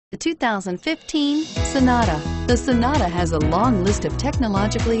The 2015 Sonata. The Sonata has a long list of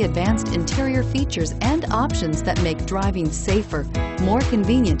technologically advanced interior features and options that make driving safer, more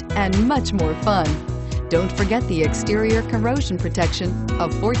convenient, and much more fun. Don't forget the exterior corrosion protection, a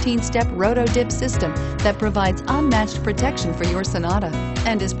 14-step roto-dip system that provides unmatched protection for your Sonata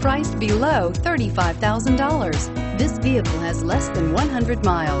and is priced below $35,000. This vehicle has less than 100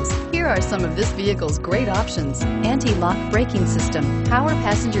 miles. Here are some of this vehicle's great options: anti-lock braking system, power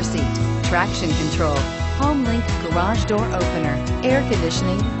passenger seat, traction control, home link garage door opener, air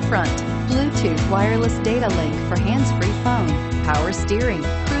conditioning, front, Bluetooth wireless data link for hands-free phone, power steering,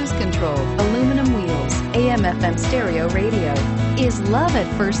 cruise control, aluminum wheels, AM/FM stereo radio. Is love at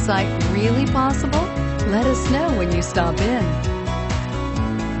first sight really possible? Let us know when you stop in.